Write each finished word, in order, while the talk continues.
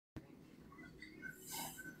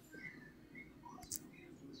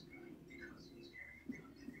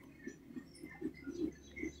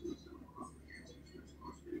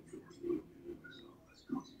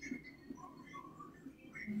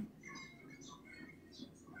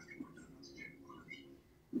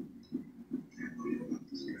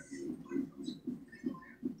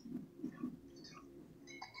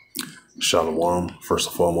Shalom. First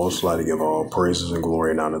and foremost, I'd like to give all praises and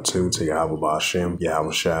glory and honor to Yahweh Ba'Hashem,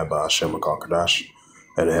 Yahweh Shai Ba'Hashem HaKadosh,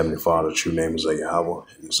 and the Heavenly Father, true name is Yahweh,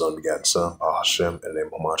 and His unbegotten Son, Ba'Hashem, and the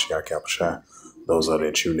name of Hamashiach Yahushua. Those are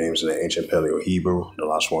their true names in the ancient Paleo Hebrew, the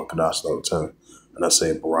last one Kadash the tongue. And I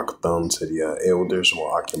say Barakathum to the elders,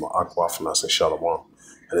 or Akim Akwaf, and I say Shalom.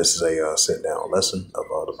 And this is a sit-down lesson of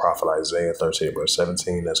the prophet Isaiah 13 verse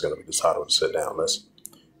 17. That's going to be the title of the sit-down lesson.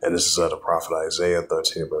 And this is the prophet Isaiah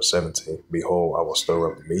 13 verse 17. Behold, I will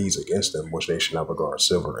stir up the Medes against them, which they should not regard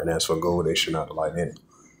silver, and as for gold, they should not delight in it.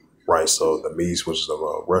 Right, so the Medes, which is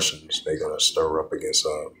the Russians, they're going to stir up against,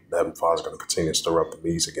 the Heavenly Father's going to continue to stir up the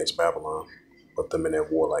Medes against Babylon, put them in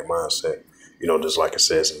that warlike mindset. You know, just like it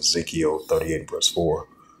says in Ezekiel 38 verse 4,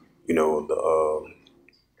 you know,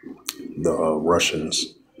 the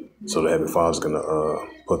Russians, so the Heavenly Father's going to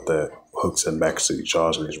put that hooks and backseat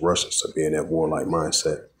charge on these Russians to be in that warlike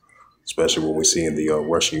mindset. Especially when we see in the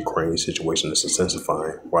Russia-Ukraine situation that's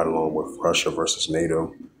intensifying, right along with Russia versus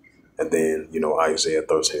NATO. And then, you know, Isaiah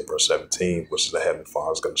 13 verse 17, which is the Heavenly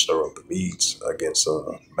Father is going to stir up the Medes against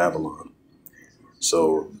Babylon.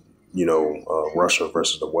 So, you know, Russia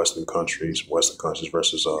versus the Western countries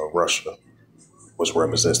versus Russia, which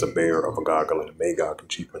represents the bearer of a Gog and Magog, and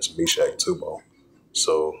chief prince of Meshach and Tubal.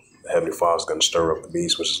 So the Heavenly Father is going to stir up the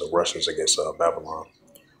Medes, which is the Russians, against Babylon.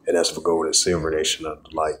 And as for gold and silver, they should not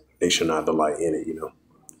delight in it, you know.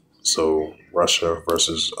 So Russia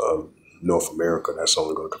versus North America, that's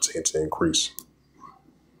only going to continue to increase.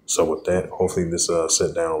 So with that, hopefully this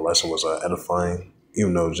sit-down lesson was edifying,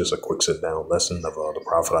 even though it's just a quick sit-down lesson of the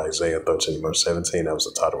prophet Isaiah 13 verse 17. That was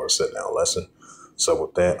the title of the sit-down lesson. So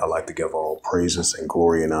with that, I'd like to give all praises and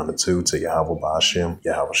glory and honor to Yahweh Ba'Hashem,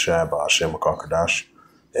 Yahweh Shai Ba'Hashem HaKadosh,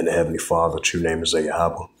 and the Heavenly Father, true name is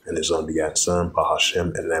Yahweh, and His unbegotten Son,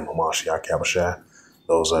 Ba'Hashem, and the name of Hamashiach Yahushua.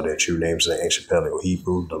 Those are their true names in the ancient Paleo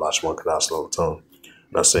Hebrew, the last one Kadash the tongue.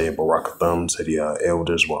 And I say Barakathum to the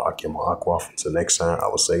elders, wa Akim Akwaf. Until next time, I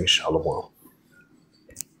will say Shalom.